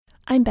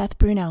I'm Beth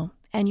Bruno,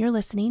 and you're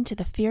listening to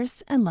the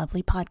Fierce and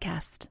Lovely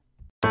podcast.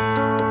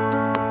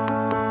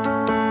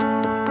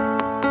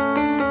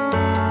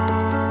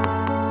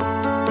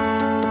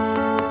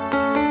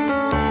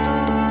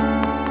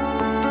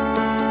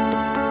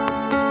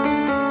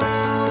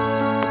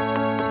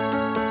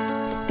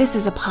 This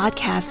is a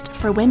podcast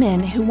for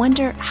women who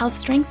wonder how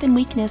strength and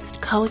weakness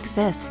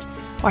coexist,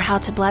 or how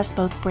to bless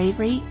both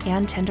bravery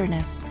and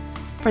tenderness.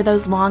 For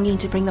those longing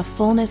to bring the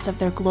fullness of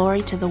their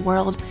glory to the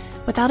world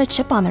without a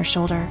chip on their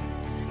shoulder.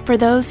 For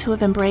those who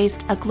have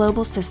embraced a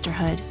global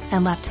sisterhood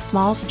and left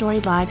small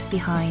storied lives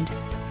behind,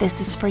 this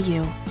is for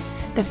you.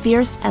 The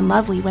fierce and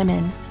lovely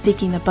women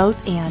seeking the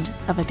both and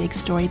of a big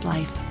storied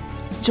life.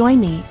 Join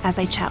me as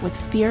I chat with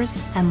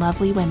fierce and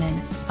lovely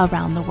women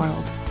around the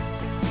world.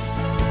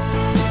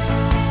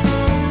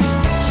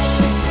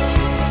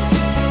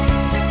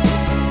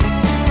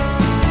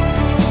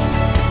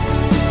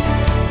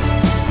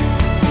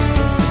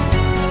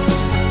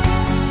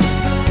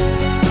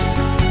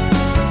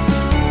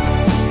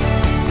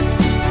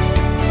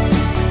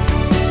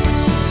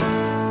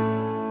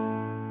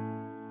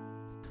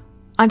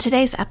 On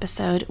today's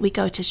episode, we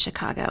go to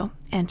Chicago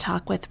and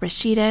talk with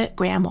Rashida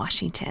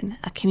Graham-Washington,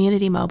 a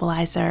community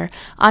mobilizer,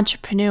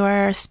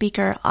 entrepreneur,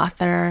 speaker,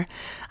 author.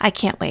 I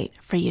can't wait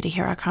for you to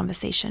hear our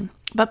conversation.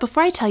 But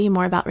before I tell you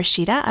more about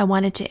Rashida, I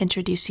wanted to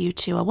introduce you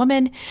to a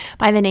woman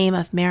by the name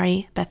of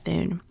Mary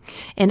Bethune.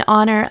 In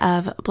honor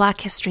of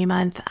Black History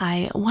Month,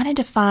 I wanted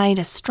to find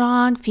a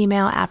strong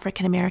female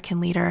African-American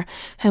leader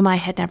whom I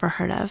had never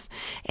heard of.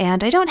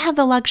 And I don't have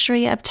the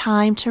luxury of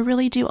time to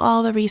really do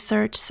all the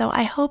research, so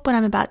I hope what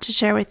I'm about to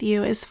share with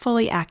you is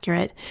fully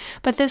accurate.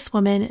 But this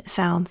woman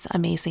sounds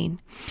amazing.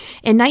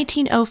 In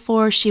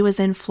 1904, she was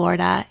in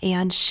Florida,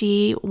 and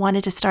she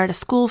wanted to start a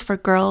school for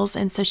girls,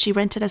 and so she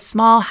rented a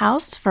small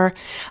house for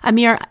a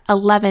mere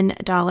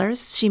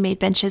 $11. She made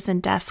benches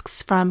and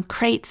desks from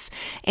crates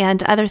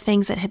and other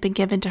things that had been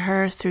given to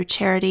her through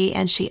charity,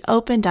 and she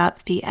opened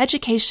up the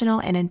Educational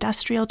and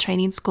Industrial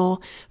Training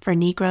School for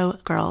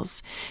Negro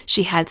girls.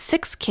 She had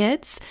 6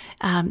 kids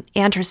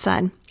and her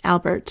son,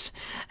 Albert.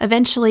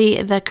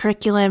 Eventually, the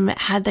curriculum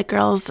had the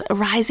girls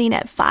rising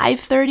at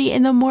 5:30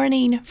 in the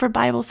morning for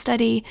Bible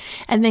study,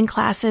 and then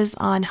classes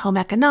on home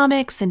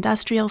economics,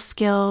 industrial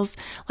skills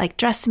like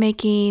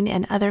dressmaking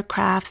and other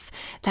crafts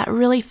that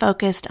really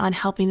focused on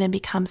helping them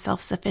become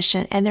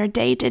self-sufficient, and their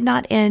day did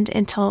not end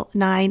until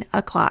 9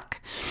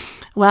 o'clock.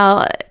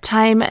 Well,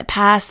 time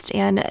passed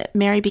and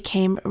Mary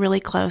became really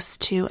close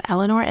to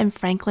Eleanor and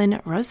Franklin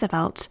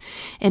Roosevelt.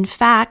 In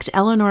fact,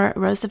 Eleanor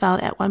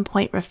Roosevelt at one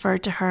point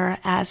referred to her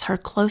as her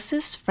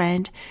closest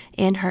friend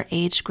in her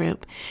age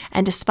group.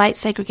 And despite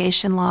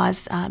segregation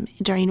laws,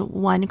 during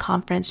one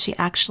conference, she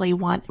actually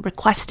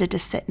requested to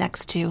sit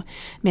next to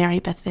Mary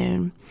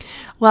Bethune.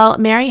 Well,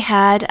 Mary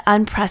had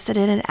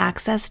unprecedented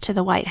access to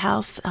the White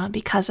House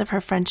because of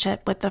her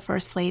friendship with the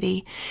First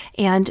Lady,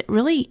 and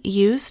really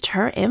used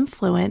her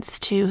influence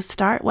to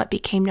start what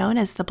became known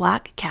as the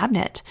Black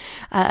Cabinet,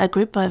 a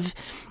group of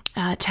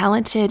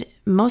talented,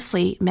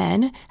 mostly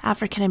men,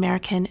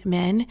 African-American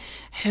men,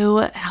 who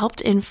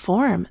helped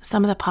inform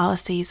some of the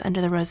policies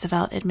under the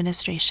Roosevelt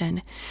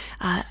administration.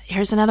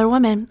 Here's another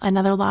woman,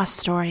 another lost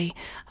story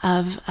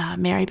of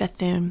Mary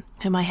Bethune,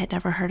 whom I had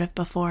never heard of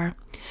before.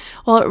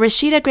 Well,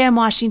 Rashida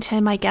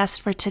Graham-Washington, my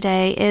guest for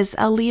today, is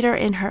a leader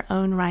in her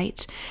own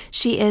right.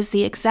 She is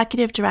the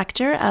executive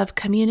director of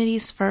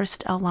Communities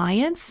First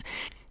Alliance.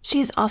 She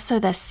is also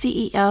the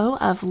CEO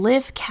of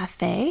Live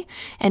Cafe,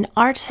 an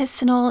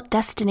artisanal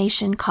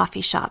destination coffee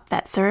shop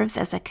that serves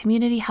as a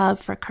community hub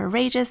for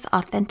courageous,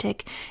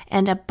 authentic,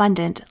 and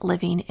abundant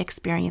living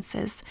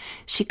experiences.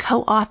 She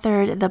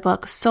co-authored the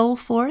book Soul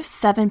Force: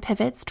 7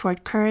 Pivots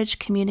Toward Courage,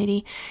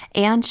 Community,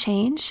 and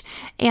Change.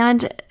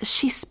 And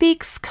she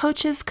speaks,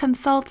 coaches,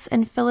 consults,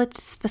 and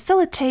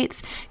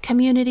facilitates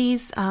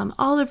communities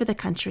all over the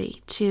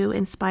country to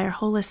inspire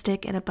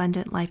holistic and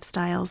abundant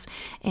lifestyles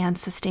and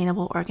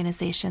sustainable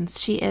organizations.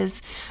 She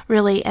is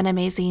really an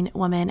amazing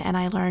woman, and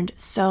I learned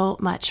so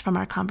much from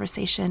our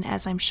conversation,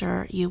 as I'm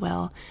sure you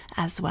will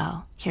as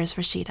well. Here's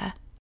Rashida.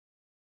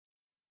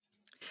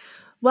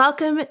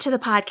 Welcome to the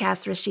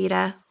podcast,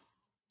 Rashida.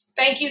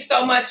 Thank you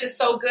so much. It's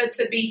so good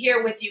to be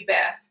here with you,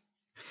 Beth.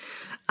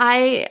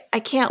 I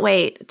can't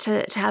wait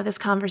to have this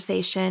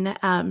conversation.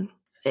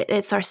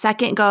 It's our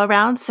second go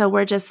around, so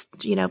we're just,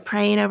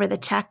 praying over the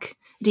tech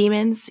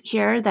demons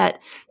here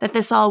that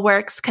this all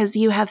works, because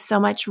you have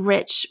so much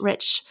rich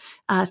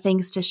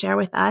things to share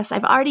with us.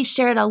 I've already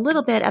shared a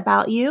little bit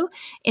about you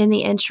in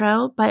the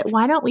intro, but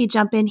why don't we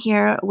jump in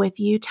here with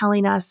you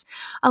telling us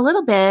a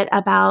little bit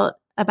about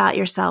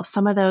yourself,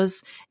 some of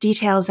those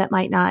details that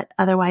might not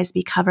otherwise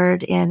be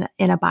covered in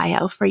a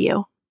bio for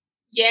you.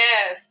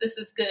 Yes, this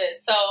is good.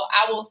 So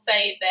I will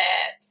say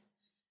that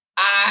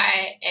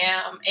I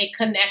am a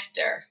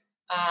connector.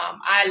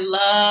 I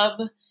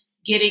love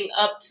getting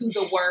up to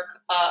the work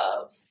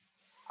of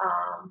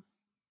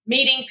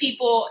meeting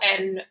people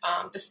and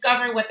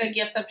discovering what their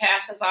gifts and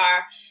passions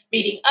are,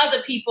 meeting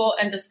other people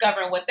and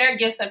discovering what their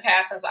gifts and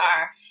passions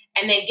are,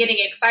 and then getting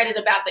excited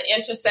about the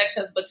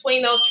intersections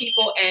between those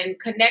people and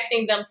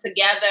connecting them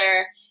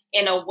together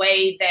in a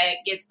way that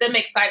gets them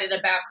excited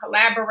about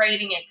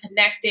collaborating and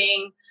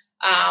connecting,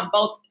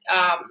 both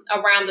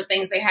around the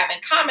things they have in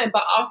common,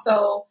 but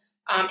also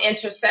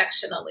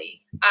intersectionally.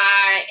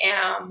 I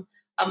am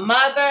a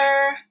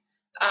mother.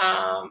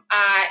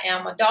 I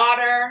am a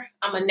daughter.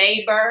 I'm a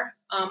neighbor.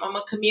 I'm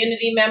a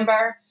community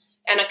member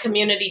and a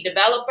community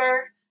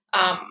developer.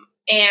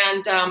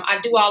 I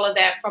do all of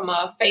that from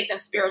a faith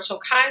and spiritual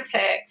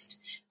context.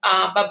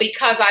 But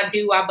because I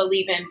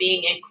believe in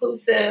being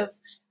inclusive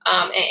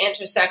and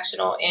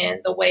intersectional in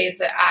the ways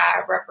that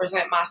I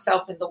represent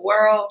myself in the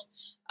world.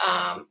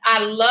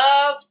 I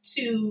love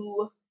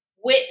to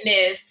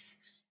witness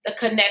the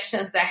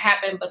connections that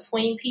happen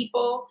between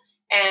people,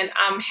 and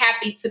I'm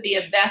happy to be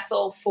a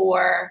vessel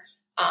for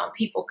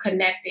people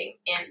connecting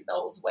in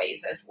those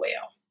ways as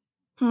well.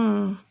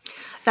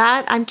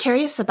 That I'm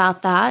curious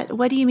about that.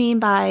 What do you mean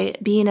by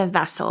being a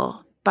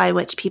vessel by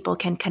which people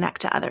can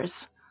connect to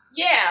others?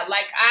 Yeah,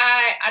 like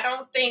I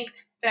don't think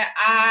that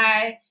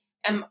I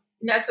am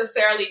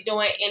necessarily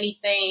doing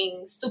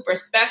anything super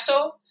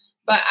special,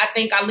 but I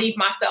think I leave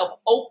myself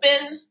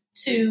open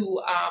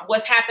to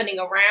what's happening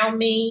around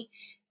me,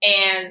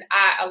 and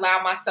I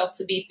allow myself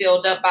to be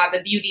filled up by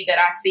the beauty that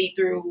I see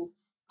through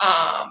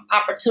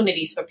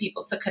opportunities for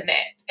people to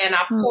connect. And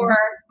I pour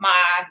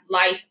my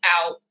life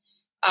out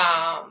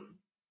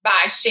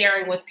by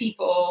sharing with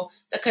people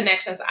the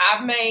connections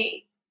I've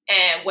made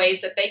and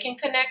ways that they can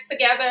connect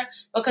together,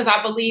 because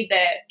I believe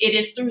that it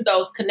is through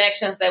those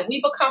connections that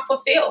we become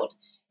fulfilled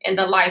in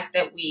the life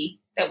that we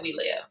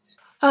live.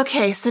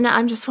 Okay, so now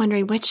I'm just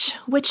wondering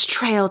which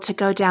trail to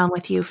go down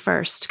with you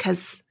first,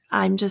 because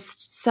I'm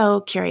just so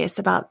curious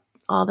about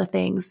all the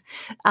things.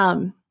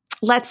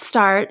 Let's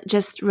start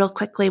just real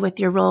quickly with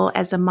your role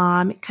as a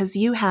mom, because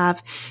you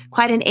have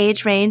quite an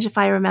age range, if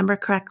I remember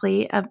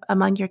correctly,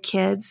 among your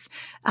kids,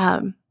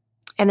 and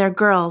they're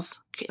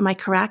girls. Am I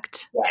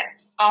correct?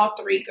 Yes, all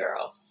three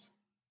girls.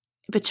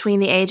 Between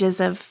the ages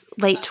of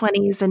late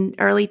 20s and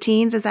early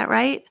teens, is that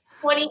right?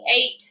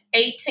 28,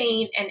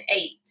 18, and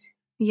 8.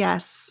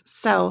 Yes.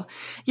 So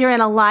you're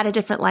in a lot of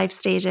different life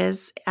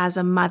stages as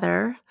a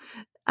mother.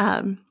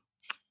 Am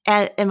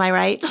I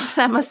right?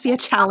 That must be a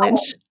challenge.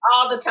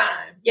 All the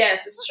time.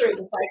 Yes, it's true. It's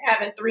like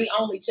having 3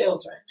 only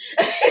children.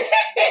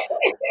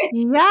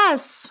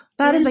 Yes.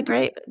 That is a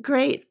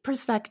great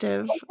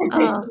perspective.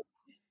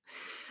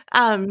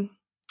 And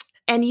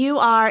you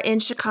are in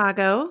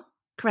Chicago,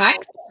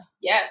 correct?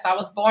 Yes, I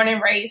was born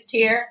and raised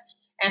here,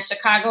 and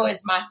Chicago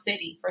is my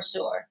city for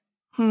sure.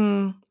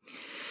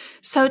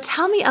 So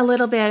tell me a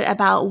little bit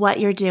about what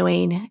you're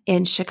doing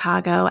in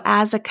Chicago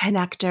as a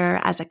connector,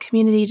 as a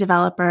community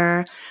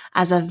developer,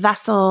 as a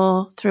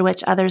vessel through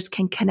which others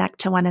can connect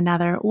to one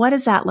another. What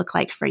does that look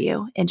like for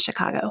you in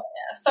Chicago?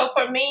 So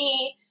for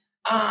me,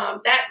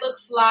 that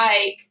looks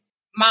like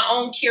my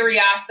own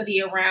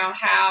curiosity around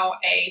how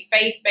a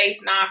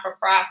faith-based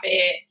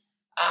non-for-profit,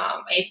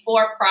 a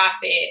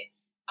for-profit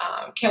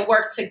can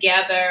work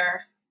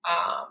together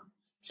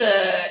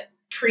to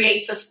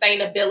create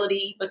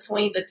sustainability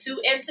between the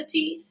two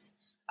entities.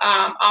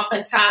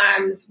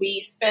 Oftentimes,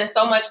 we spend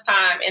so much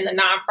time in the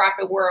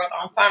nonprofit world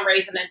on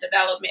fundraising and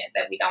development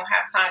that we don't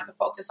have time to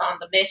focus on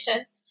the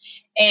mission.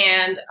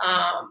 And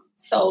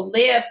so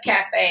Live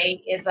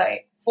Cafe is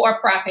a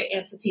for-profit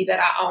entity that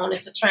I own.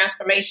 It's a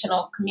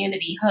transformational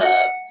community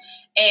hub.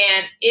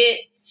 And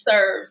it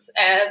serves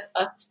as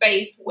a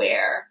space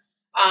where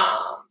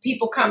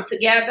people come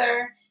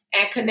together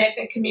and connect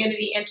in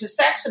community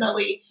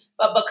intersectionally.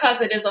 But because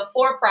it is a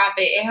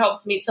for-profit, it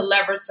helps me to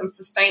leverage some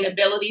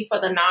sustainability for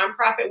the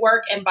nonprofit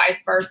work and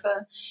vice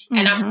versa.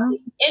 And I'm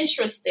really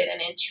interested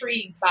and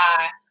intrigued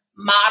by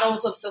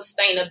models of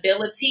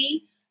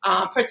sustainability,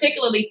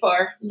 particularly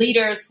for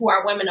leaders who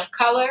are women of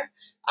color,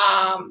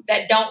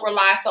 that don't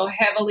rely so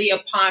heavily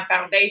upon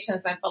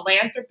foundations and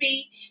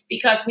philanthropy,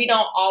 because we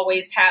don't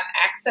always have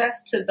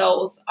access to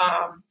those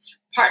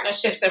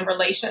partnerships and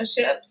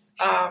relationships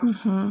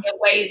in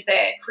ways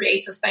that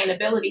create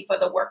sustainability for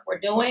the work we're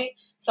doing.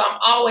 So I'm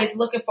always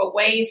looking for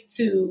ways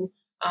to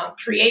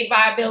create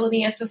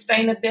viability and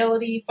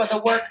sustainability for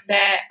the work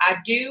that I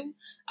do,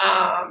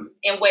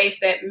 in ways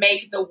that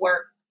make the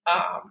work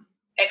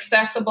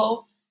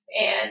accessible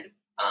and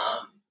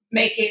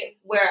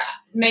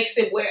makes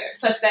it where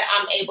such that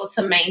I'm able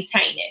to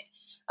maintain it.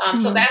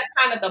 So that's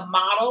kind of the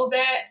model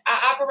that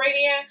I operate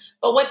in.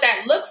 But what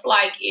that looks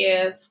like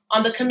is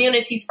on the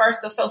Communities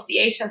First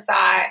Association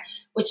side,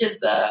 which is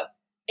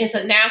it's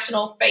a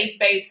national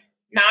faith-based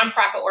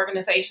nonprofit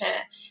organization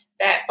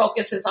that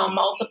focuses on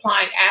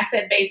multiplying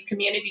asset-based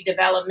community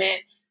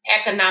development,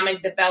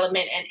 economic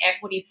development, and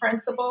equity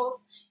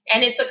principles.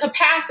 And it's a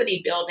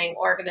capacity building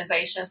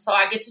organization. So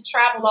I get to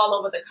travel all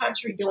over the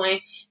country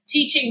doing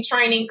teaching,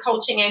 training,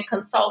 coaching, and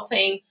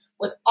consulting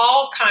with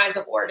all kinds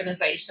of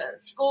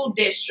organizations, school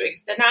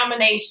districts,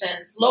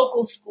 denominations,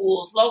 local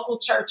schools, local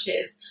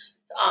churches,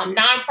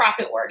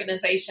 nonprofit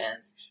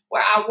organizations,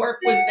 where I work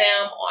with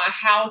them on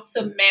how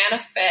to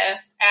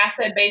manifest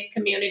asset-based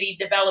community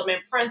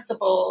development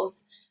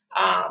principles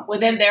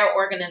within their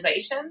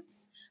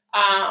organizations.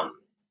 And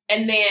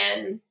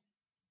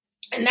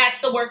that's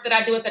the work that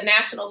I do at the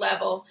national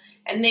level.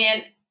 And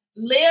then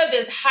Live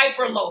is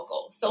hyper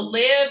local. So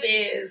Live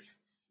is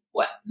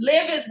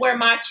where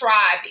my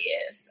tribe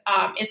is.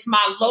 It's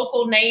my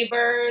local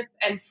neighbors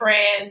and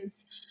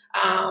friends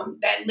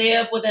that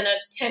live within a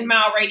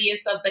 10-mile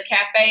radius of the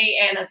cafe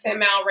and a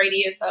 10-mile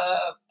radius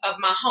of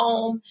my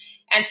home.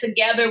 And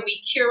together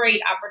we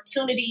curate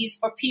opportunities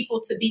for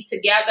people to be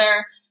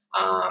together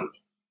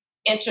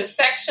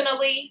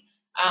intersectionally,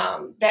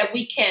 that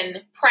we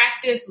can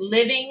practice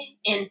living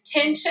in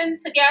tension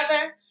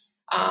together,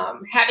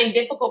 having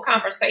difficult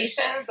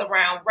conversations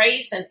around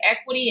race and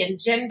equity and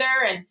gender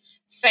and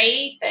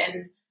faith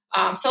and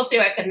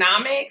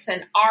socioeconomics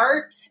and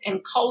art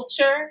and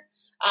culture,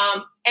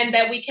 and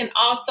that we can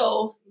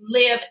also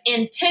live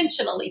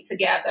intentionally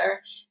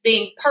together,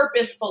 being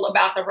purposeful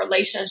about the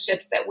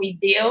relationships that we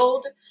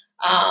build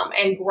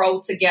and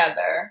grow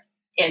together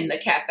in the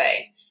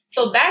cafe.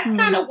 So that's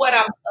kind of what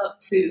I'm up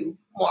to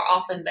more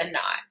often than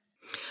not.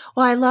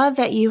 Well, I love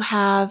that you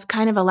have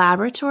kind of a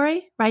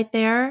laboratory right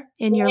there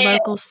in your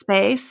local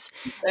space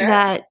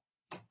that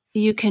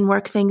you can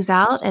work things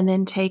out and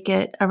then take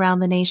it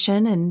around the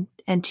nation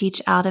and teach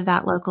out of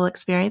that local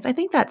experience. I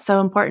think that's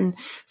so important.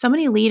 So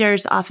many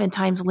leaders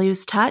oftentimes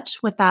lose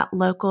touch with that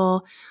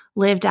local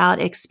lived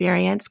out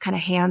experience, kind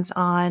of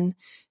hands-on,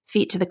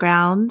 feet to the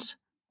ground.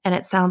 And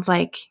it sounds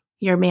like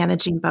you're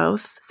managing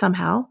both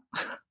somehow.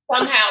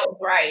 Somehow is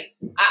right.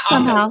 I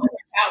somehow often work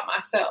out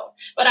myself.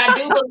 But I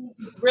do believe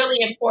it's really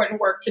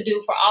important work to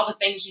do for all the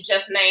things you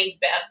just named,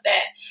 Beth,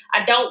 that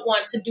I don't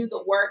want to do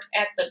the work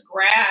at the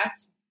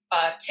grass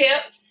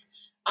tips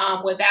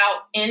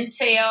without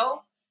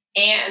intel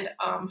and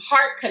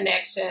heart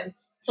connection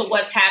to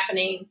what's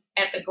happening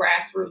at the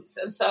grassroots.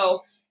 And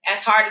so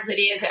as hard as it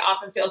is, it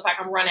often feels like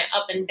I'm running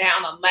up and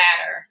down a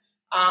ladder.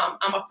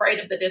 I'm afraid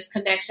of the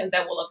disconnection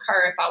that will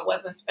occur if I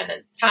wasn't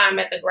spending time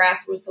at the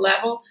grassroots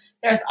level.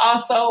 There's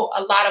also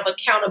a lot of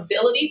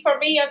accountability for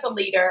me as a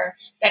leader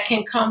that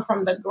can come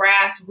from the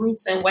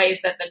grassroots in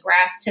ways that the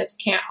grass tips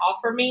can't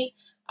offer me.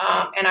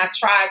 And I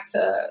try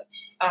to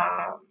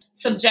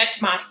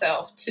subject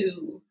myself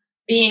to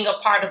being a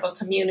part of a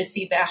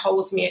community that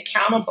holds me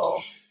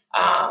accountable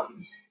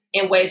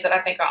in ways that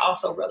I think are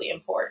also really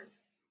important.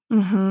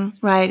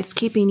 Mm-hmm. Right. It's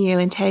keeping you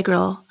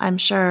integral, I'm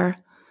sure.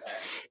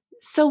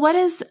 So what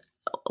does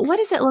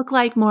it look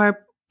like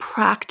more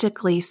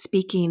practically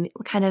speaking,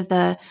 kind of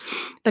the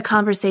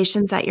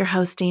conversations that you're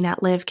hosting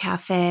at Live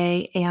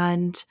Cafe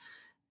and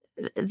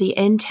the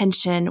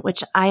intention,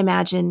 which I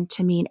imagine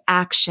to mean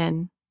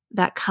action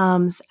that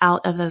comes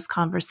out of those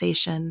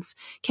conversations?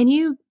 Can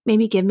you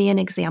maybe give me an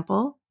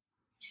example?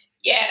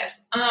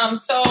 Yes.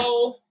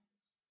 So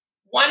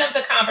one of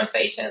the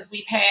conversations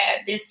we've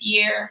had this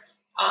year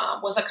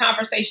was a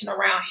conversation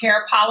around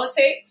hair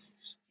politics,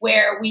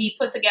 where we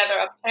put together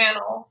a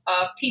panel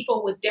of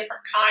people with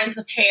different kinds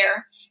of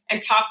hair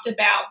and talked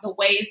about the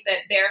ways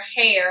that their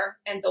hair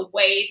and the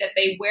way that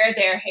they wear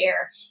their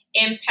hair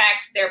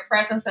impacts their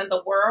presence in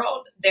the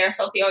world, their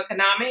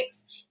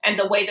socioeconomics, and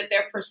the way that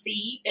they're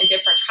perceived in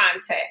different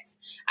contexts.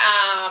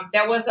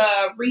 There was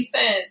a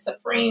recent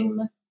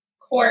Supreme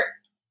Court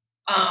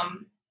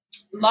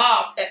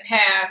law that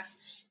passed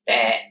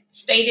that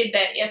stated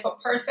that if a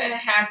person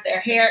has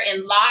their hair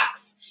in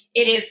locks,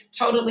 it is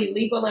totally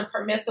legal and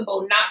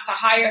permissible not to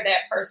hire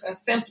that person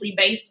simply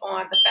based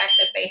on the fact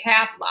that they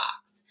have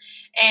locks.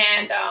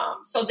 And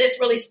so this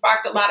really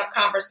sparked a lot of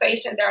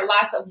conversation. There are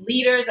lots of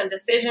leaders and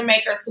decision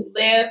makers who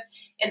live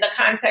in the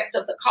context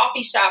of the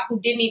coffee shop who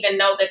didn't even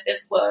know that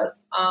this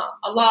was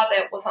a law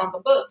that was on the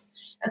books.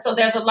 And so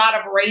there's a lot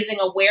of raising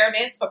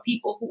awareness for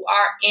people who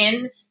are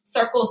in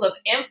circles of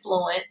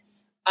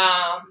influence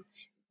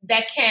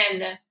that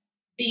can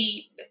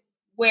be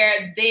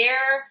where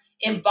their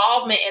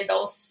involvement in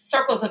those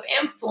circles of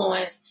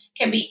influence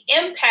can be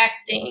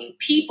impacting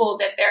people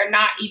that they're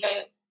not even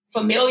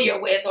familiar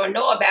with or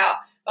know about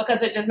because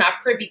they're just not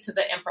privy to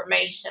the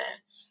information.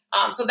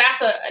 So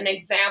that's an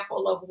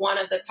example of one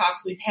of the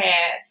talks we've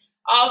had.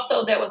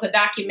 Also, there was a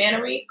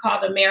documentary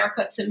called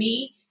America to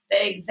Me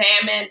that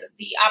examined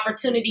the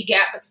opportunity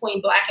gap between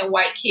Black and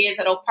white kids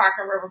at Oak Park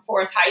and River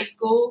Forest High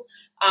School.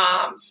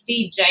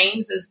 Steve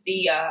James is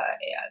the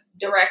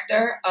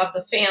director of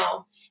the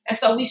film. And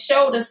so we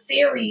showed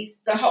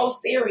the whole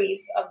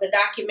series of the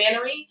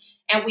documentary,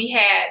 and we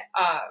had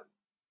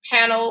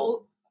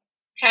panels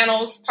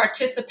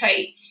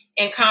participate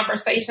in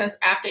conversations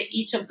after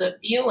each of the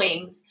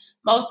viewings.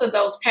 Most of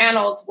those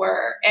panels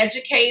were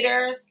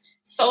educators,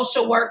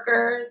 social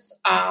workers,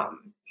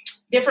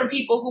 different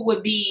people who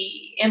would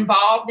be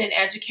involved in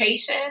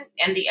education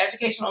and the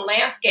educational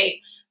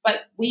landscape.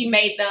 But we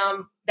made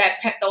them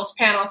those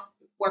panels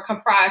were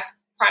comprised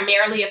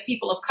primarily of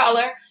people of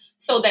color,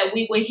 so that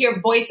we would hear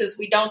voices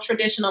we don't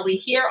traditionally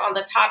hear on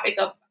the topic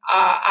of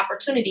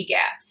opportunity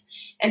gaps.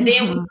 And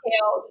then we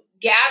held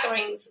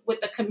gatherings with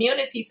the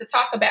community to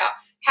talk about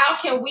how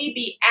can we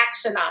be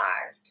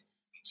actionized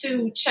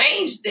to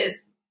change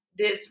this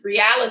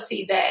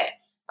reality that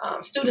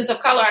students of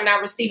color are now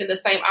receiving the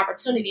same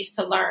opportunities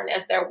to learn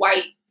as their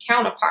white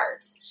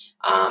counterparts.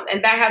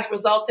 And that has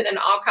resulted in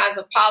all kinds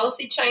of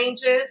policy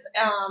changes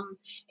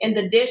in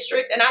the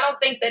district. And I don't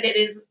think that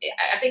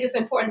I think it's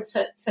important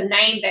to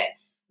name that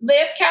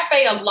Live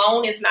Cafe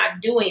alone is not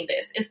doing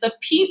this. It's the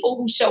people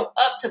who show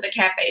up to the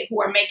cafe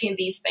who are making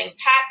these things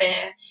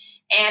happen.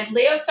 And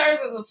Live serves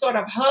as a sort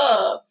of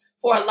hub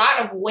for a lot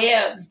of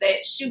webs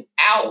that shoot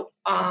out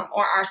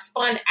or are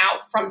spun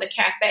out from the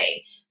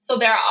cafe. So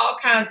there are all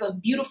kinds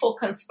of beautiful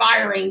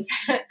conspirings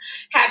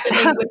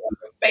happening within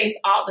the space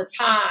all the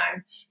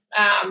time.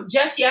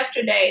 Just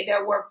yesterday,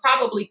 there were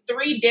probably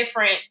 3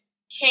 different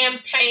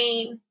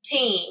campaign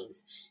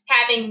teams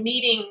having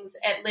meetings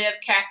at Live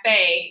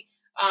Cafe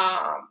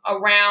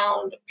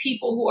around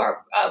people who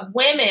are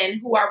women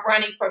who are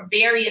running for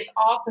various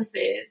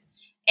offices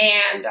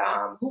and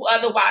who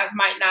otherwise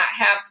might not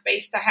have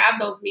space to have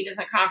those meetings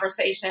and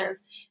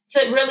conversations, to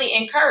really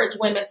encourage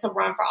women to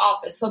run for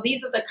office. So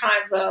these are the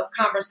kinds of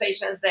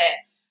conversations that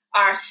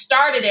are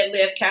started at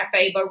Live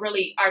Cafe, but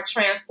really are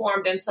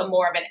transformed into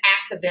more of an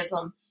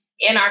activism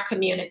in our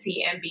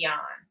community and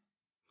beyond.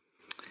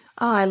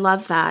 Oh, I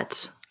love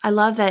that. I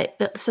love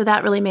that. So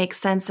that really makes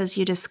sense as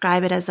you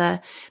describe it, as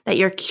that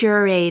you're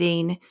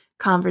curating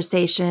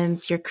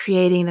conversations, you're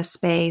creating a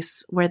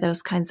space where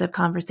those kinds of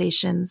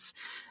conversations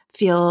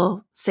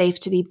feel safe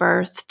to be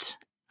birthed.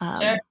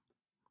 Sure.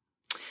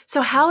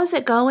 So how is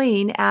it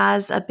going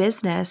as a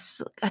business?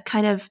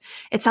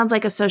 It sounds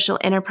like a social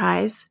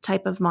enterprise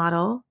type of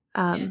model.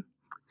 How's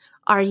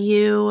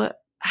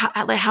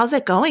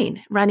it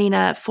going running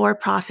a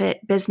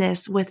for-profit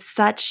business with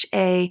such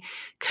a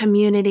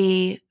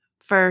community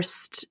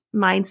first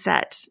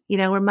mindset,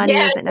 where money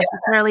isn't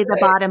necessarily the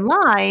bottom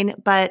line,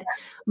 but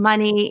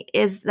money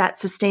is that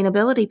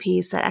sustainability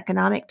piece, that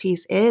economic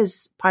piece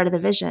is part of the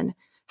vision.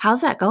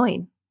 How's that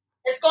going?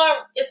 It's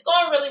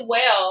going really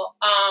well.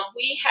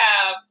 We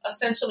have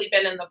essentially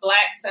been in the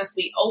black since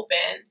we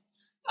opened.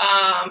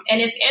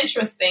 And it's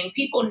interesting.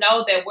 People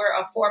know that we're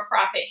a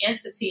for-profit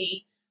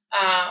entity,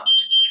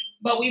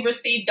 but we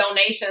receive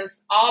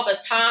donations all the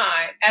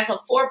time as a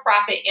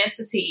for-profit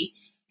entity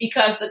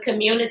because the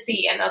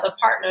community and other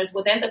partners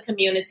within the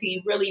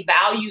community really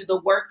value the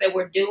work that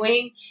we're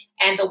doing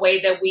and the way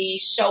that we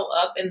show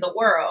up in the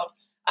world.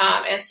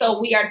 And so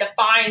we are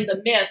defying the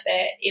myth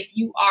that if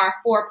you are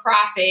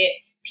for-profit,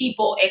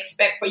 people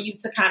expect for you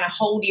to kind of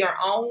hold your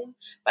own.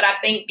 But I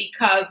think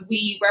because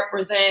we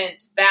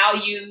represent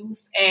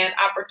values and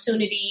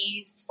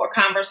opportunities for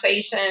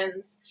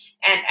conversations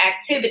and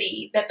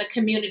activity that the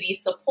community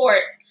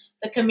supports,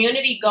 the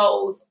community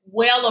goes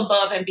well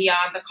above and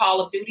beyond the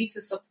call of duty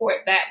to support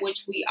that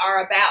which we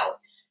are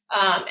about.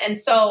 And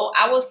so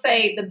I will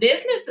say the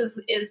business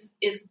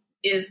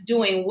is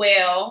doing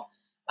well,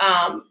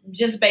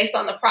 just based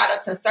on the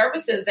products and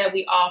services that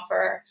we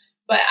offer.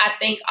 But I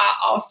think I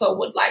also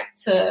would like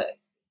to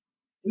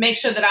make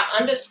sure that I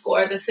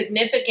underscore the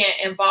significant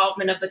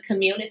involvement of the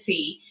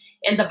community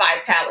in the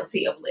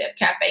vitality of Live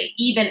Cafe,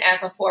 even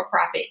as a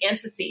for-profit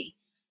entity,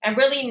 and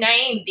really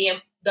name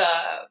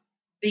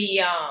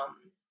the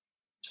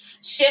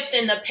shift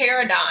in the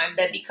paradigm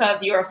that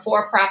because you're a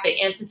for-profit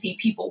entity,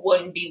 people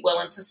wouldn't be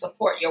willing to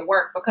support your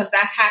work, because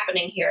that's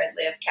happening here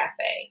at Live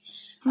Cafe.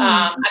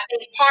 I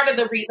think part of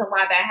the reason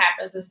why that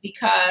happens is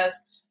because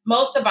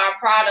most of our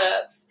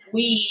products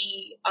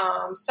we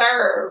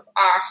serve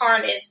are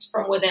harnessed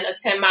from within a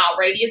 10-mile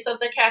radius of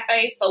the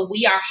cafe. So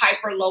we are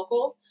hyper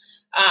local.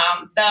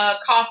 The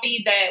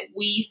coffee that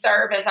we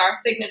serve as our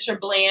signature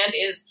blend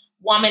is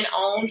woman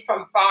owned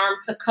from farm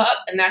to cup.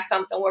 And that's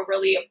something we're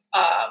really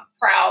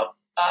proud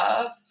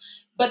of.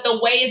 But the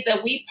ways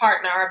that we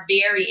partner are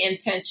very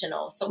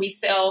intentional. So we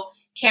sell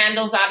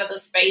candles out of the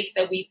space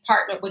that we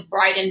partnered with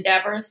Bright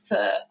Endeavors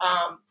to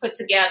put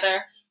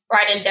together.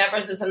 Bright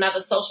Endeavors is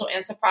another social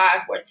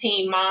enterprise where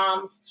teen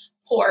moms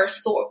pour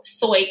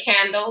soy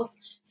candles.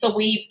 So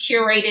we've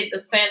curated the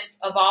scents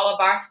of all of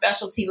our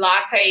specialty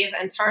lattes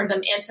and turned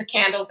them into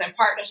candles in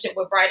partnership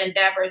with Bright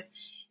Endeavors.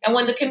 And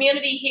when the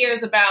community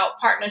hears about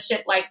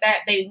partnership like that,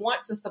 they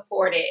want to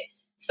support it.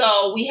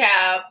 So we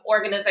have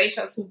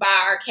organizations who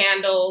buy our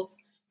candles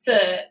to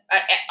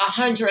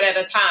 100 at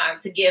a time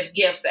to give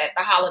gifts at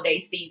the holiday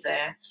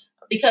season,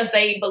 because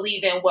they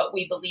believe in what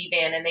we believe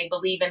in and they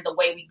believe in the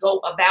way we go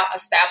about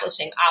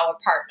establishing our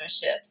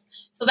partnerships.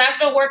 So that's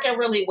been working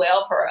really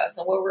well for us.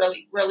 And we're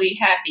really, really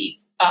happy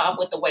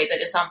with the way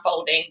that it's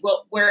unfolding.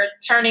 We're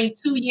turning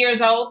 2 years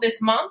old this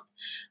month.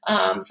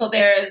 So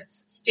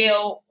there's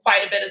still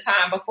quite a bit of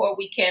time before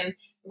we can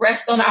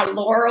rest on our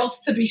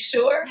laurels, to be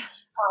sure.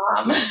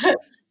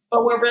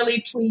 But we're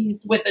really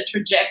pleased with the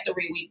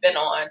trajectory we've been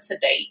on to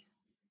date.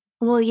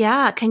 Well,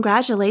 yeah,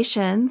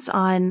 congratulations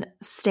on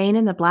staying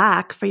in the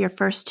black for your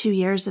first 2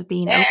 years of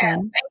being open.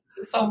 Thank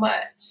you so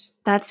much.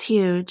 That's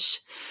huge.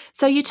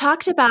 So you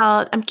talked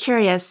about, I'm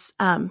curious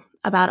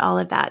about all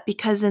of that,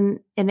 because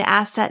in the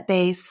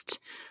asset-based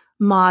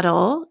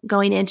model,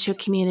 going into a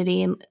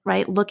community and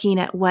looking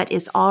at what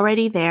is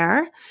already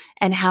there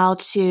and how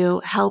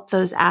to help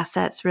those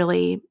assets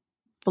really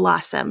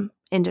blossom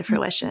into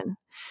fruition.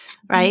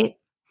 right?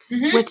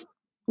 Mm-hmm.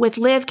 With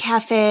Live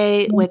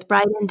Cafe, with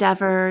Bright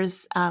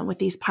Endeavors, with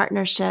these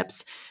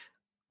partnerships,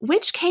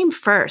 which came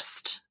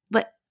first?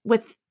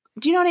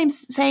 Do you know what I'm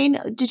saying?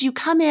 Did you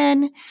come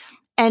in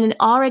and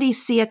already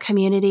see a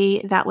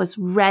community that was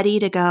ready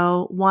to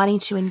go, wanting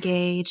to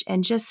engage,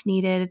 and just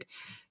needed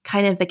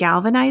kind of the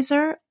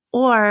galvanizer?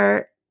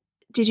 Or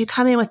did you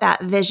come in with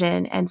that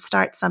vision and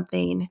start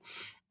something,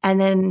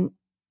 and then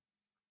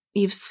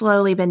you've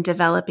slowly been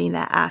developing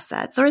that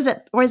assets? Or is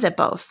it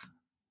both?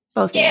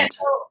 Both Yeah. and?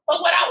 So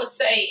what I would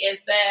say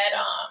is that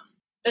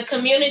the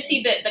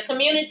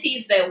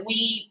communities that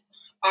we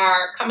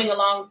are coming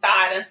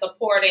alongside and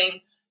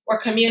supporting were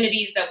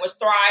communities that were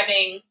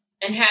thriving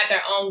and had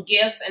their own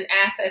gifts and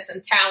assets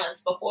and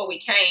talents before we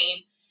came.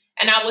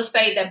 And I would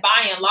say that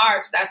by and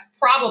large, that's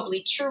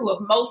probably true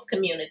of most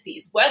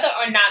communities. Whether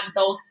or not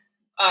those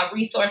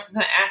resources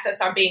and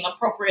assets are being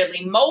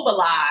appropriately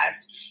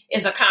mobilized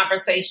is a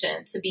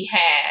conversation to be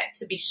had,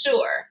 to be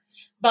sure.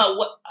 But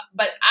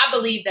I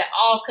believe that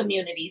all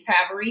communities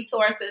have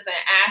resources and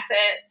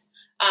assets,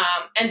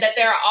 and that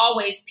there are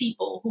always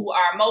people who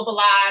are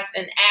mobilized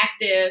and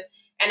active.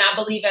 And I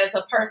believe as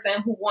a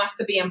person who wants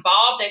to be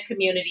involved in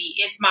community,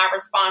 it's my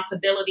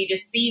responsibility to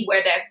see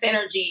where that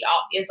synergy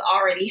is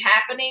already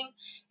happening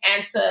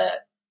and to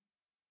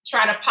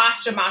try to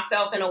posture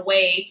myself in a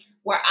way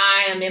where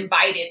I am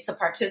invited to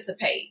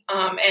participate.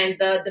 And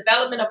the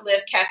development of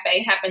Live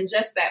Cafe happened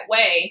just that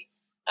way.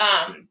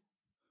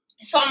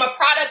 So I'm a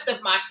product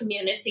of my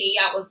community.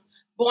 I was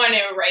born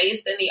and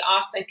raised in the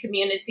Austin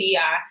community.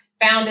 I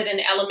founded an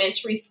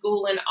elementary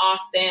school in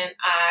Austin.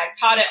 I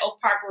taught at Oak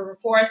Park River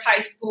Forest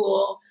High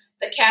School.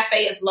 The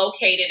cafe is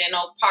located in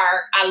Oak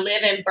Park. I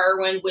live in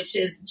Berwyn, which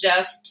is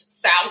just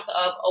south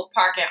of Oak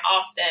Park in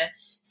Austin.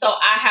 So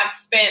I have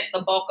spent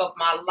the bulk of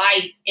my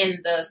life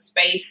in the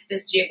space,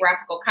 this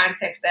geographical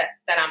context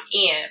that I'm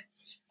in.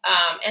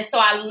 And so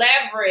I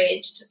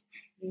leveraged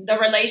the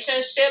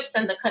relationships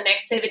and the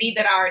connectivity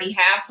that I already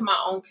have to my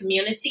own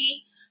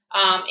community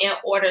in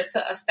order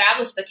to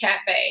establish the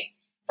cafe.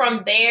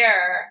 From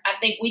there, I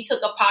think we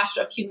took a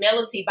posture of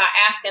humility by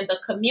asking the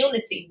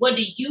community, what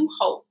do you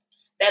hope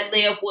that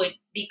Live would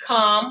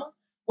become?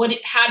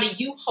 How do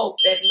you hope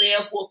that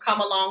Live will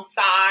come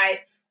alongside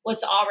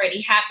what's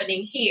already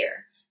happening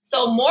here?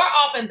 So more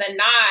often than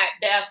not,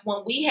 Beth,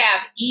 when we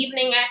have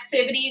evening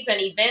activities and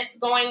events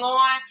going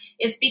on,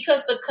 it's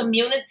because the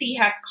community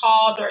has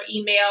called or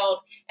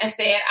emailed and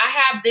said, I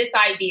have this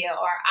idea,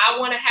 or I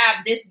want to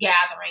have this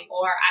gathering,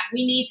 or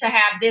we need to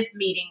have this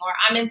meeting, or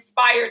I'm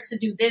inspired to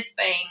do this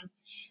thing.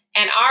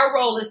 And our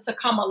role is to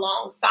come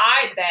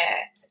alongside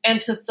that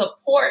and to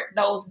support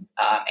those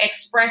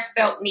express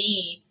felt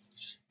needs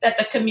that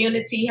the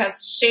community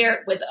has shared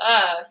with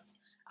us.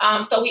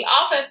 So we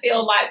often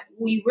feel like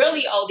we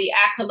really owe the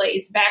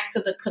accolades back to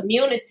the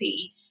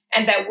community,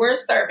 and that we're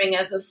serving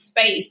as a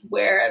space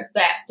where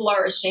that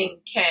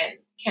flourishing can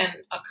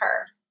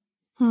occur.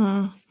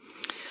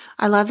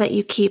 I love that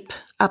you keep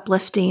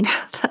uplifting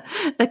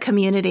the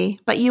community,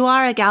 but you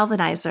are a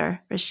galvanizer,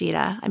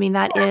 Rashida. I mean,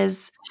 that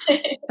is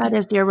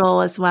your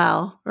role as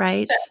well,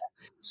 right?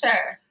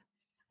 Sure.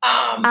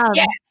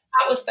 Yeah,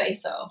 I would say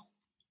so.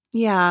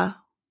 Yeah.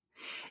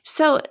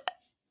 So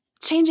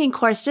changing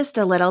course just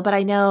a little, but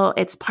I know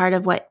it's part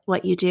of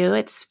what you do.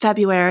 It's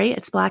February,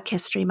 it's Black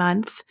History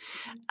Month.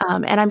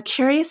 And I'm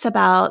curious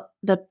about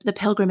the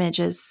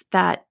pilgrimages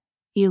that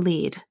you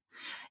lead.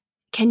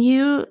 Can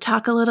you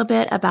talk a little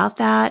bit about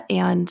that?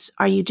 And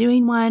are you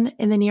doing one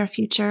in the near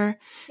future?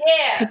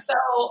 Yeah. So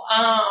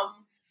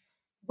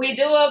we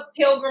do a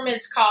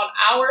pilgrimage called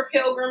Our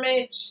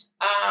Pilgrimage,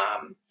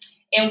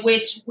 in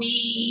which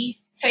we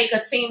take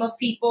a team of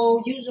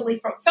people, usually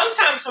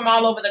sometimes from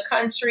all over the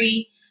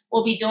country.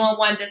 We'll be doing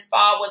one this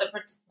fall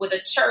with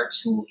a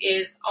church who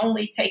is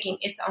only taking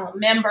its own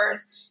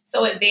members.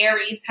 So it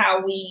varies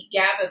how we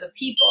gather the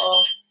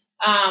people.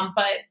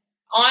 But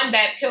on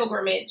that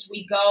pilgrimage,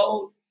 we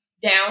go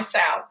down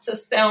south to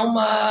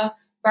Selma,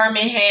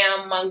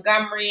 Birmingham,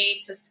 Montgomery,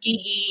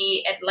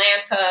 Tuskegee,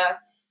 Atlanta,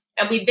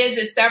 and we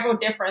visit several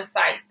different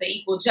sites, the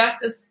Equal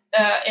Justice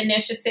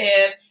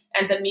Initiative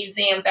and the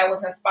museum that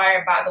was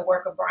inspired by the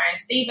work of Bryan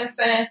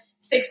Stevenson,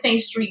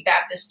 16th Street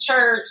Baptist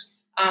Church,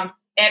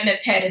 Edmund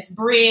Pettus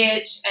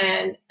Bridge,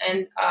 and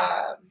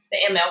the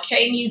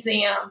MLK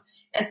Museum,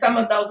 and some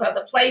of those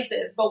other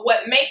places. But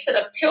what makes it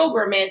a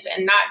pilgrimage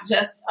and not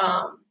just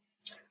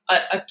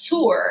a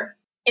tour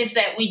is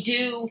that we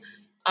do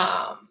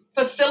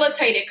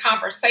facilitated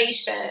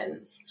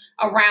conversations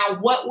around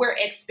what we're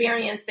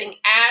experiencing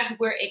as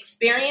we're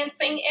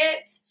experiencing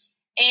it.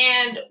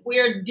 And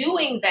we're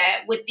doing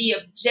that with the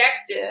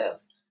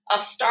objective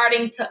of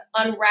starting to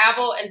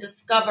unravel and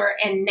discover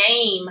and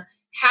name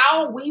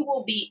how we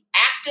will be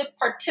active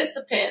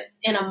participants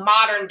in a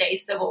modern day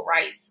civil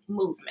rights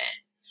movement.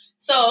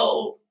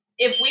 So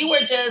if we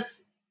were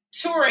just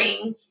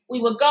touring,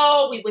 we would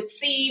go, we would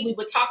see, we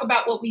would talk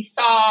about what we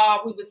saw,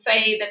 we would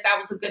say that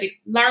was a good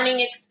learning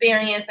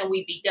experience, and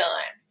we'd be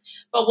done.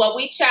 But what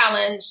we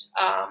challenge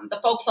the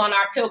folks on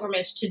our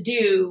pilgrimage to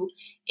do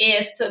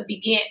is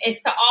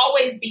to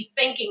always be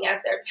thinking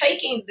as they're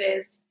taking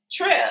this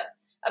trip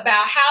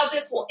about how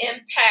this will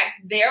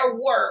impact their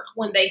work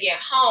when they get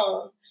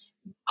home,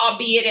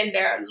 albeit in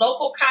their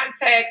local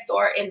context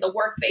or in the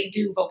work they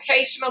do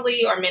vocationally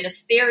or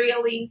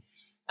ministerially.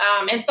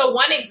 And so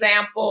one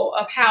example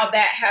of how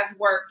that has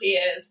worked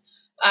is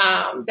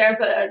there's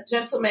a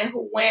gentleman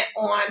who went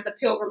on the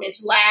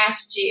pilgrimage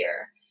last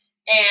year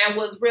and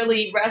was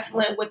really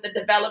wrestling with the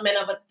development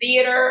of a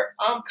theater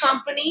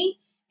company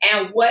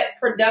and what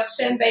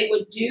production they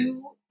would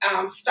do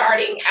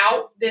starting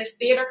out this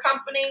theater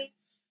company.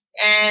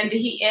 And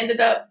he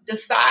ended up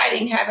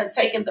deciding, having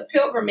taken the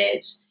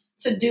pilgrimage,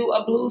 to do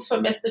A Blues for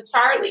Mr.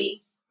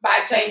 Charlie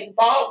by James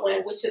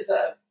Baldwin, which is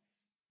a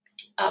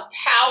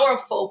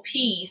powerful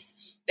piece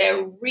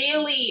that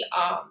really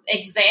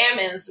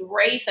examines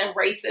race and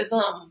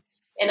racism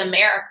in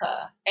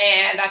America.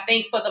 And I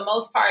think for the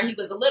most part, he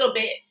was a little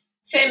bit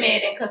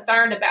timid and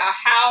concerned about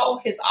how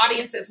his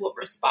audiences would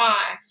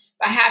respond.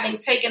 By having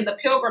taken the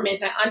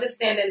pilgrimage and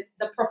understanding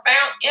the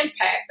profound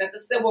impact that the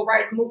civil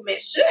rights movement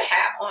should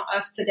have on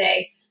us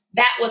today,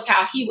 that was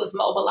how he was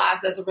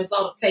mobilized as a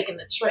result of taking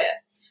the trip.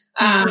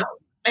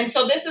 And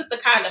so this is the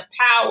kind of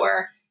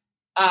power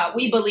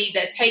we believe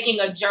that taking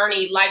a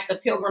journey like the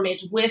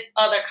pilgrimage with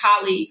other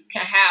colleagues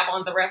can have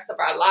on the rest of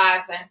our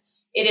lives. And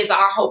it is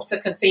our hope to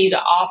continue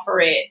to offer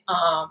it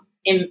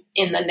in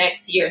the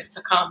next years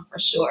to come, for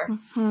sure.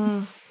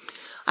 Mm-hmm.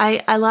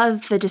 I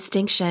love the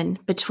distinction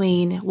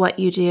between what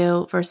you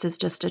do versus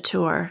just a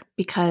tour,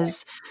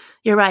 because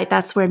you're right,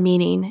 that's where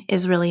meaning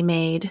is really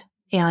made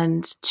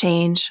and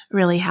change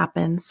really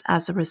happens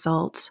as a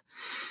result.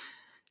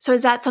 So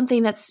is that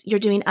something you're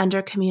doing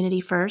under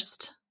Community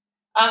First?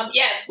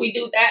 Yes, we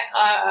do that.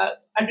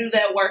 I do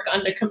that work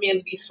under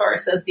Communities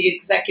First as the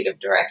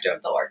executive director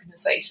of the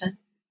organization.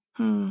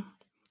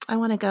 I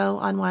want to go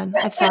on one.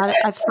 I've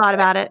thought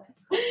about it.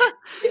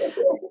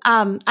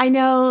 I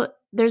know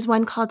there's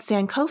one called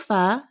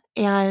Sankofa,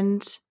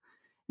 and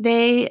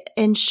they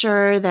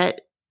ensure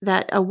that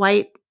a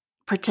white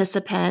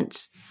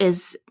participant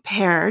is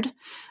paired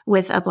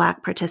with a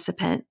Black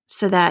participant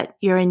so that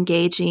you're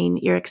engaging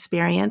your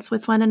experience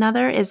with one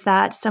another. Is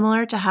that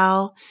similar to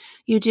how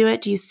you do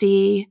it? Do you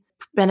see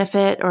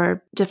benefit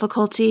or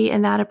difficulty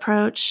in that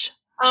approach?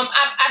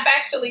 I've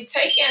actually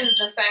taken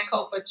the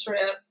Sankofa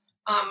trip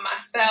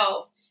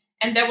myself,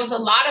 and there was a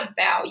lot of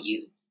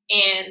value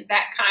in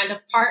that kind of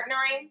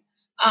partnering.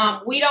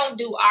 We don't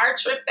do our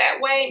trip that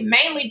way,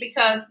 mainly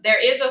because there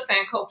is a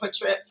Sankofa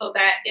trip, so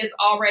that is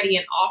already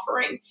an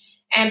offering.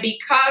 And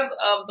because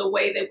of the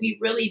way that we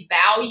really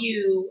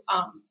value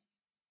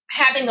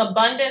having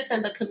abundance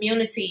in the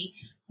community,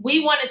 we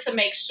wanted to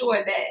make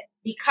sure that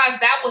because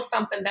that was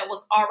something that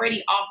was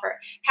already offered,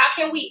 how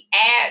can we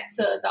add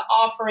to the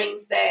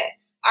offerings that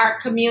our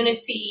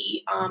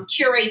community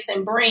curates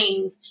and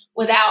brings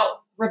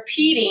without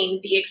repeating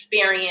the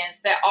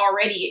experience that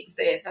already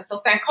exists? And so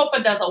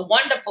Sankofa does a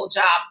wonderful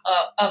job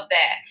of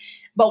that.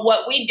 But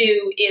what we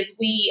do is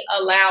we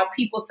allow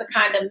people to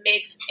kind of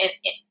mix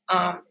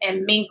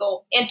and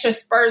mingle,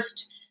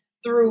 interspersed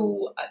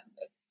through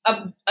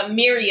a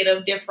myriad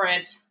of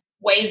different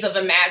ways of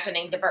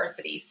imagining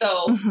diversity.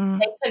 So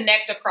they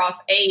connect across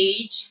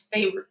age,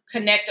 they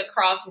connect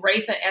across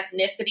race and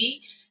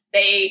ethnicity.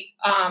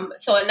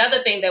 So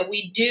another thing that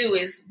we do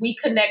is we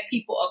connect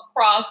people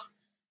across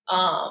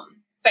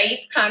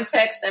faith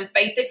context and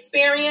faith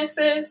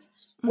experiences,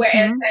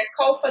 whereas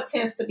Sankofa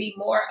tends to be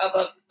more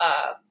of a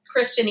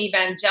Christian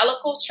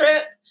evangelical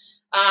trip.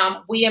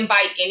 We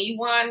invite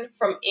anyone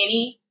from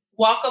any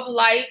walk of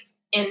life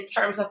in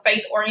terms of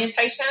faith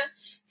orientation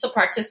to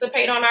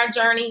participate on our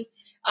journey,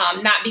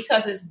 not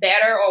because it's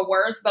better or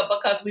worse, but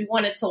because we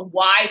wanted to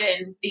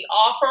widen the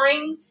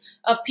offerings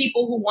of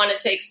people who wanted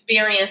to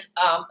experience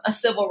a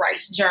civil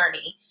rights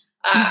journey.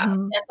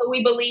 And so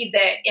we believe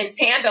that in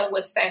tandem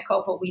with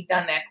Sankofa, we've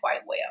done that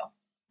quite well.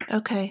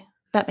 Okay.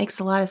 That makes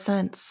a lot of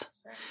sense.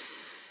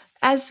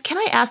 Can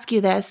I ask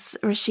you this,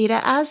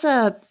 Rashida, as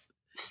a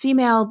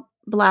female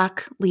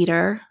Black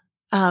leader,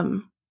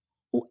 and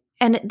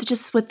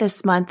just with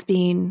this month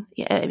being,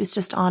 it was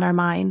just on our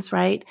minds,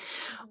 right?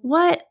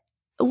 What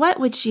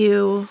would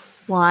you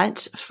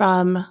want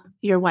from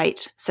your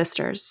white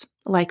sisters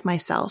like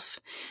myself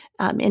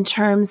in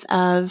terms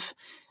of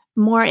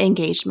more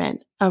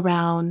engagement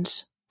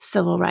around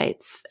civil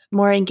rights,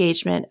 more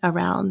engagement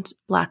around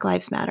Black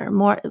Lives Matter,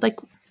 more like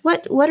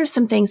what are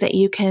some things that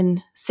you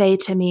can say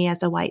to me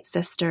as a white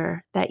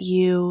sister that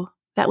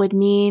would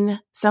mean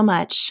so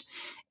much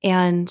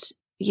and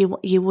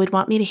you would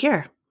want me to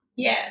hear?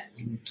 Yes.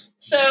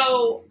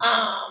 So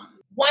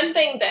one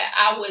thing that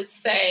I would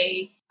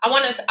say, I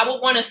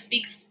would want to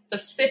speak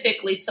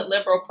specifically to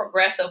liberal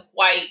progressive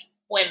white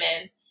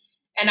women.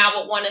 And I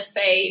would want to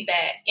say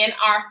that in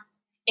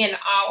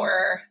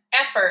our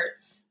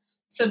efforts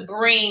to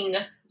bring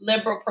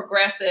liberal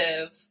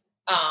progressive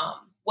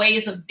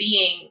ways of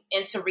being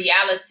into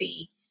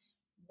reality,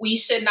 we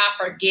should not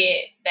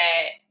forget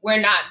that we're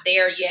not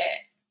there yet,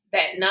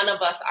 that none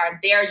of us are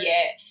there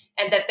yet,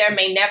 and that there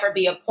may never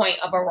be a point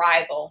of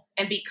arrival.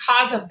 And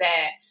because of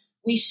that,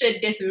 we should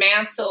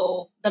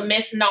dismantle the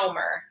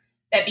misnomer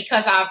that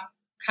because I've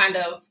kind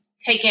of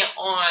taken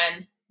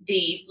on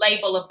the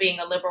label of being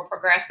a liberal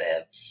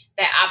progressive,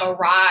 that I've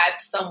arrived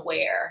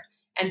somewhere,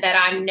 and that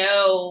I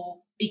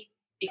know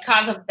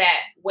because of that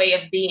way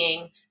of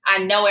being, I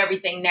know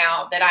everything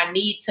now that I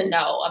need to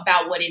know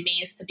about what it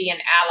means to be an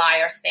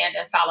ally or stand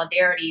in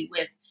solidarity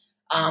with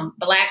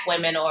Black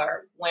women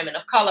or women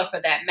of color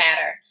for that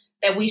matter,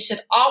 that we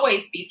should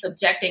always be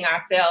subjecting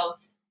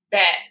ourselves,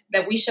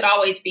 that we should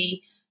always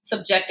be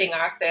subjecting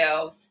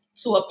ourselves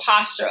to a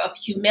posture of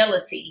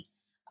humility,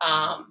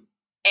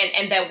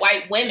 and that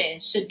white women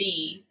should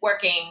be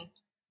working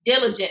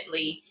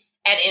diligently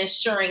at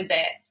ensuring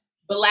that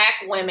Black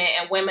women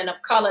and women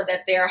of color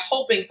that they're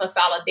hoping for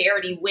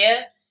solidarity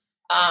with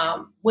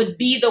would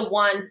be the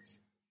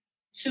ones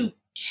to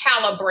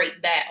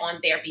calibrate that on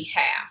their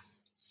behalf.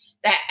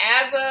 That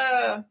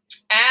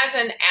as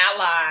an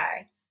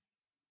ally,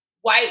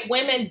 white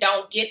women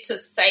don't get to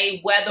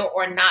say whether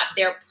or not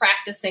they're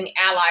practicing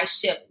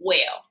allyship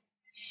well,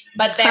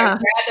 but that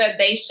rather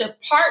they should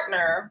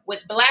partner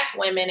with Black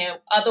women and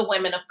other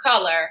women of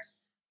color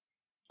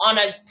on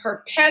a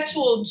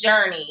perpetual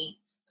journey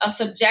of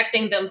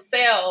subjecting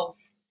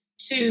themselves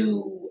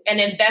to an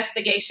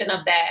investigation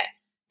of that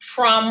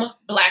from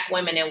Black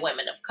women and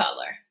women of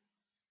color.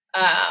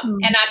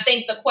 And I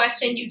think the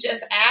question you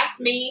just asked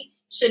me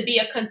should be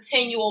a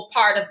continual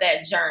part of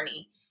that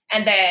journey,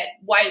 and that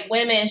white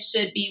women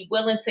should be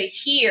willing to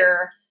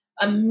hear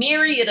a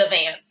myriad of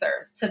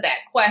answers to that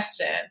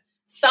question,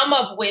 some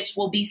of which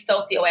will be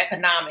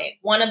socioeconomic.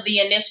 One of the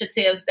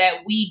initiatives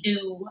that we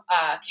do,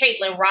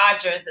 Caitlin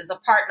Rogers is a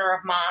partner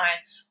of mine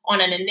on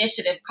an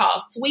initiative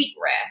called Sweet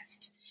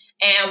Rest.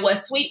 And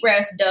what Sweet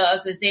Rest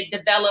does is it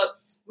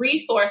develops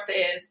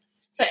resources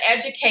to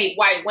educate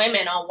white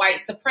women on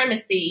white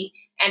supremacy.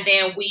 And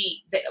then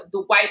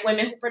the white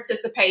women who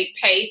participate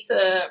pay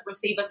to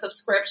receive a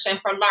subscription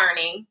for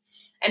learning.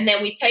 And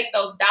then we take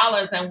those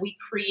dollars and we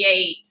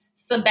create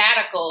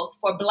sabbaticals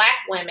for Black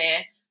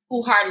women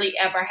who hardly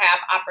ever have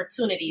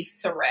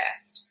opportunities to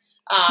rest.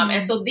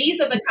 And so these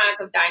are the kinds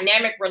of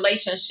dynamic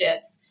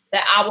relationships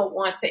that I would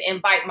want to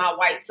invite my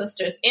white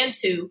sisters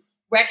into,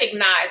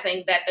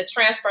 recognizing that the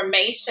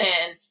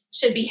transformation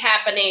should be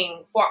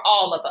happening for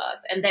all of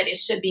us, and that it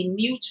should be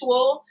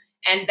mutual,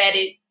 and that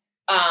it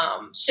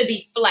should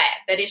be flat,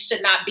 that it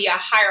should not be a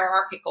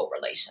hierarchical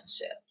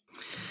relationship.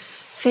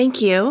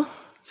 Thank you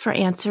for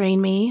answering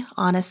me.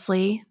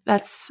 Honestly,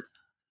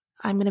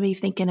 I'm going to be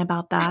thinking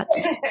about that.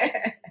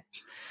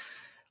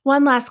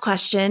 One last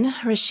question,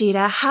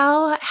 Rashida.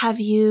 How have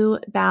you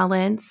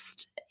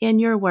balanced in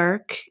your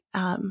work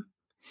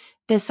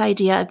this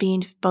idea of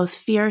being both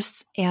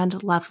fierce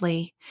and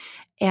lovely?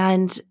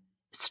 And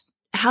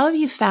how have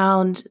you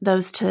found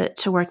those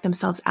to work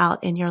themselves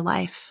out in your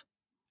life?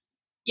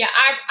 Yeah,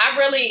 I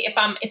really, if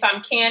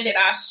I'm candid,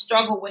 I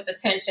struggle with the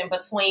tension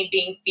between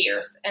being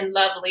fierce and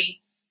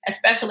lovely,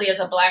 especially as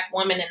a Black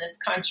woman in this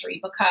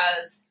country,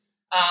 because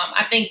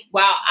I think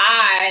while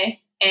I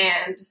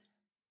and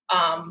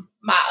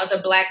my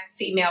other Black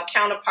female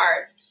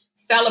counterparts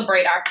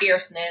celebrate our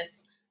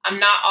fierceness, I'm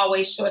not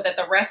always sure that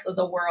the rest of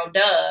the world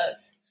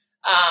does.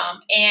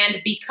 And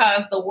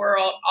because the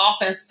world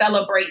often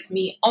celebrates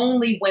me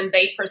only when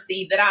they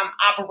perceive that I'm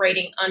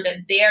operating under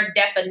their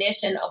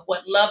definition of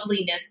what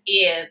loveliness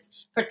is,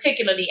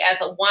 particularly as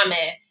a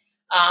woman,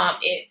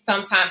 it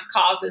sometimes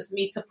causes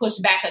me to push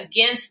back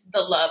against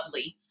the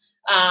lovely.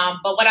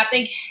 But what I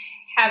think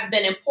has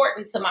been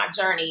important to my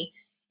journey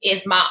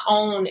is my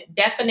own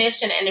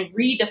definition and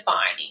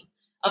redefining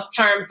of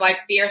terms like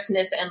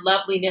fierceness and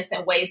loveliness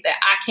in ways that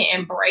I can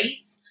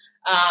embrace,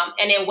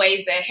 and in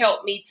ways that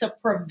help me to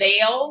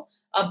prevail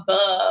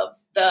above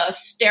the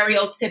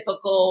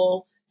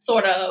stereotypical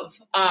sort of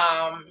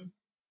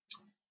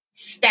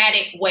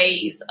static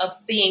ways of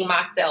seeing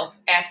myself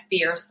as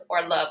fierce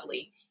or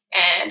lovely,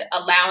 and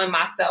allowing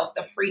myself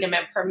the freedom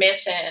and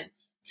permission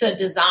to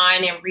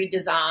design and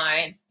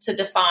redesign, to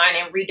define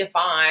and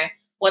redefine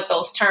what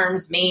those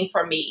terms mean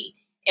for me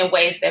in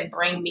ways that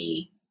bring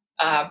me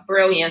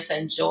brilliance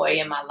and joy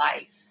in my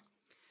life.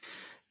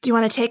 Do you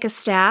want to take a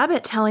stab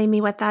at telling me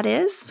what that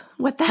is?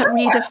 What that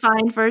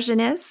redefined version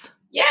is?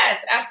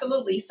 Yes,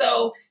 absolutely.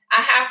 So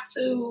I have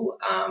to,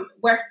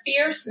 where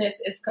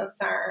fierceness is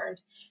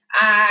concerned,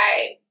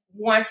 I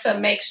want to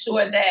make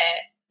sure that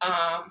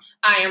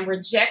I am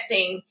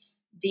rejecting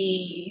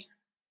the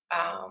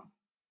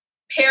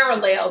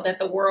parallel that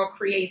the world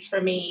creates for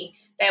me,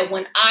 that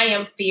when I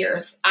am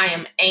fierce, I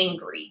am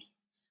angry.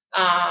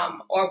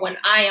 Or when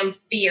I am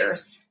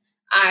fierce,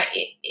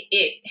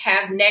 it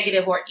has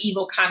negative or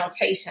evil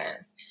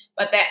connotations,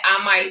 but that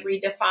I might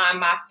redefine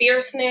my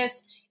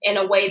fierceness in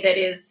a way that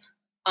is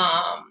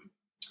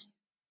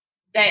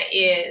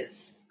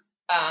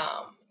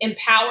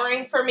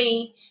empowering for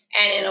me,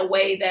 and in a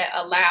way that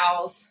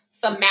allows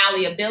some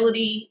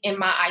malleability in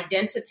my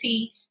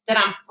identity, that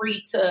I'm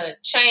free to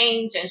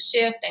change and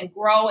shift and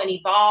grow and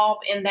evolve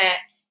in that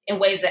in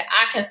ways that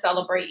I can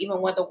celebrate,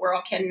 even when the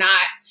world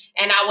cannot.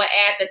 And I would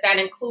add that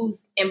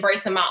includes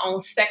embracing my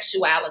own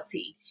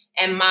sexuality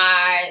and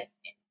my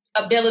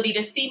ability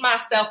to see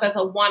myself as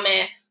a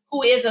woman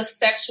who is a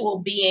sexual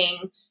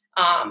being,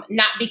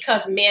 not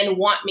because men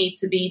want me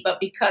to be, but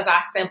because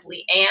I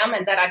simply am,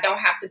 and that I don't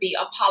have to be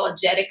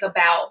apologetic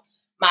about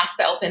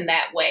myself in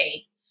that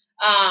way.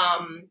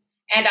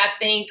 And I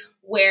think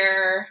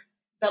where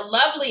the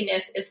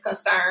loveliness is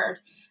concerned,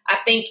 I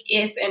think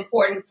it's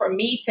important for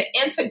me to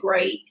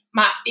integrate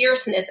my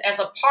fierceness as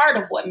a part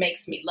of what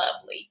makes me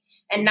lovely,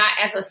 and not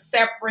as a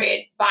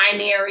separate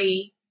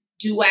binary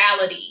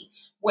duality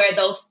where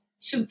those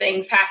two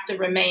things have to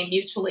remain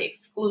mutually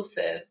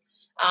exclusive.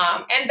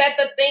 And that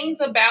the things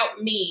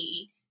about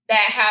me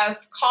that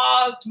has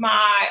caused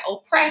my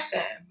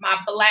oppression, my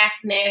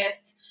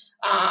Blackness,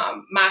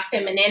 my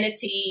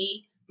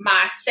femininity,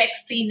 my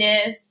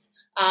sexiness,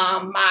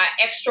 my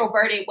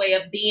extroverted way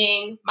of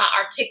being, my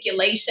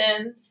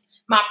articulations,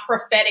 my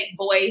prophetic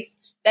voice,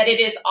 that it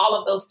is all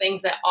of those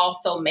things that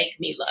also make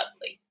me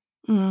lovely.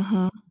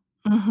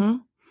 Mm-hmm. Mm-hmm.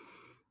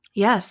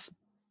 Yes.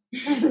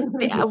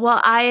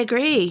 Well, I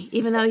agree.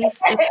 Even though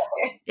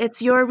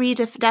it's your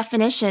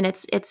redefinition,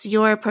 it's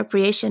your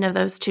appropriation of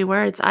those two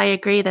words. I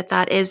agree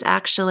that is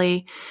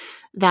actually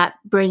that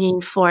bringing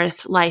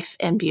forth life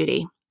and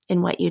beauty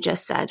in what you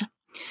just said,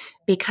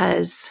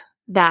 because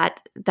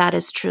that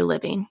is true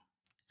living.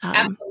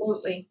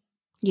 Absolutely.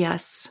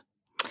 Yes.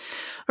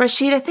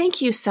 Rashida,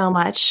 thank you so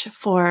much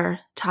for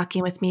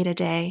talking with me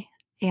today.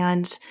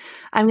 And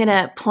I'm going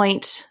to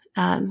point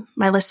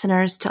my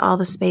listeners to all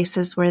the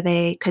spaces where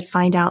they could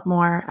find out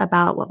more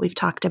about what we've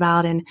talked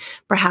about, and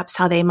perhaps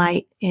how they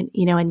might,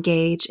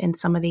 engage in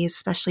some of these,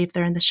 especially if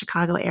they're in the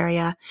Chicago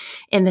area,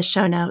 in the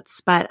show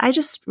notes. But I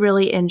just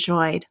really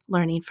enjoyed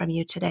learning from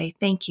you today.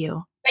 Thank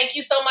you. Thank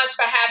you so much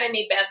for having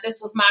me, Beth. This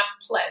was my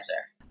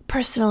pleasure.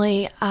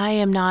 Personally, I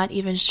am not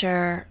even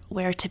sure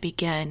where to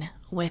begin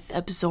with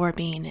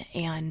absorbing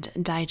and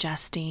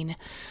digesting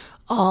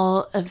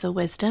all of the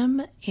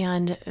wisdom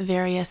and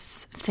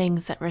various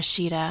things that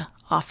Rashida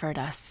offered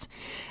us.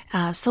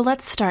 So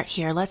let's start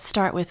here. Let's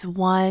start with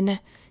one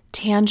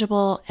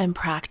tangible and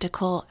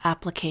practical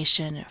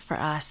application for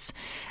us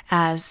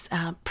as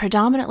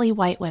predominantly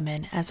white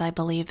women, as I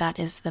believe that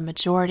is the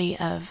majority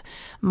of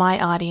my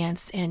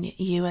audience and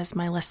you as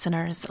my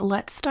listeners.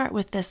 Let's start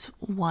with this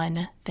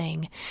one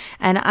thing.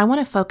 And I want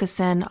to focus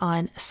in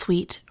on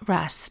Sweet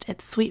Rest.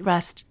 It's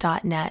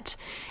sweetrest.net.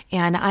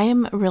 And I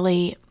am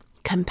really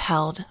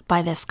compelled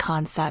by this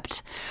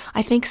concept.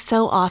 I think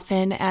so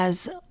often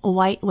as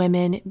white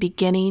women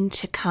beginning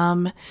to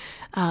come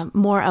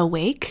more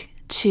awake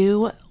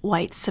to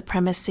white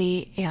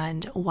supremacy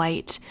and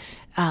white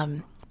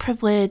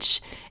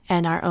privilege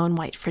and our own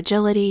white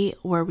fragility,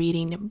 we're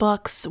reading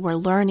books, we're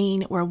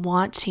learning, we're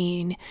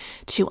wanting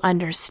to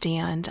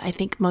understand. I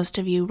think most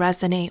of you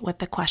resonate with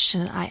the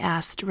question I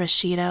asked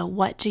Rashida,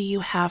 what do you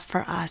have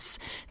for us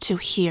to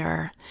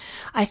hear?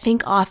 I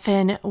think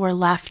often we're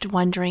left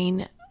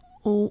wondering,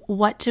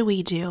 what do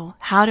we do?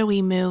 How do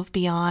we move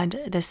beyond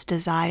this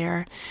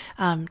desire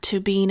to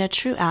being a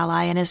true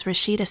ally? And as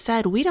Rashida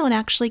said, we don't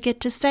actually get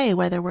to say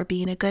whether we're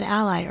being a good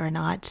ally or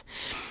not.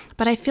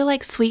 But I feel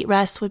like Sweet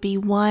Rest would be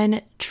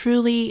one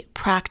truly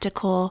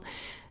practical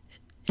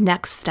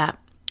next step,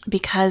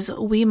 because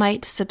we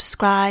might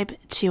subscribe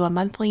to a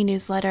monthly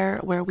newsletter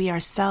where we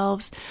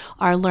ourselves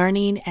are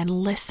learning and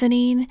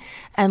listening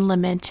and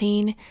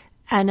lamenting,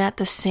 and at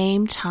the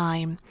same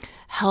time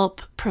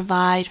help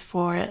provide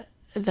for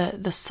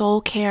the soul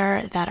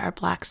care that our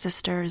Black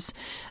sisters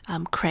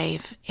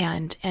crave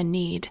and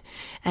need.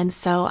 And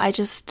so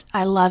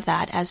I love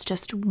that as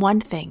just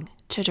one thing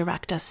to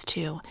direct us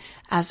to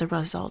as a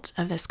result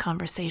of this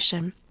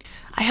conversation.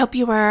 I hope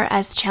you were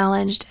as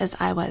challenged as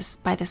I was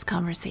by this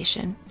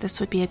conversation. This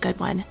would be a good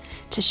one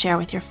to share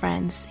with your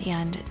friends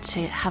and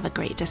to have a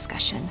great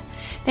discussion.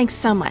 Thanks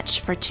so much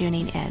for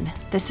tuning in.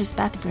 This is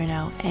Beth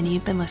Bruno, and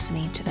you've been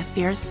listening to the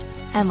Fierce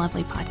and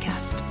Lovely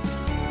podcast.